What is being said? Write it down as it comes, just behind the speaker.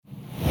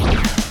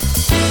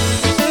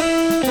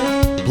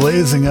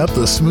Blazing up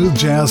the smooth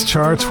jazz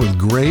charts with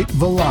great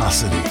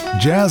velocity,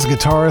 jazz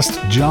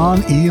guitarist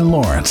John E.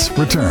 Lawrence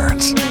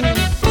returns.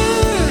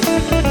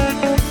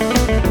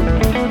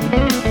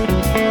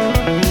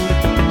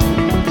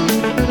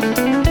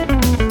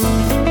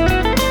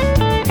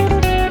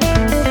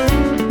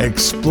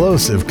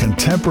 Explosive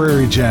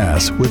contemporary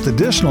jazz with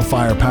additional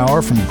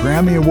firepower from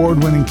Grammy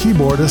Award-winning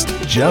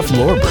keyboardist Jeff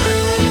Lorber.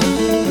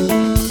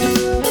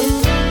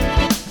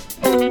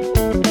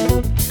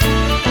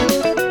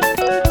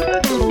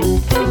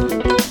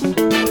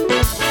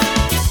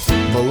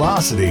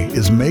 Velocity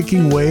is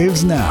making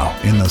waves now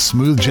in the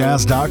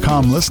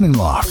smoothjazz.com listening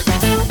loft.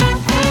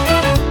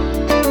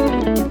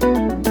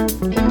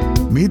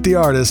 Meet the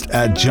artist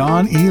at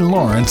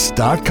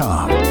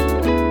johnelawrence.com.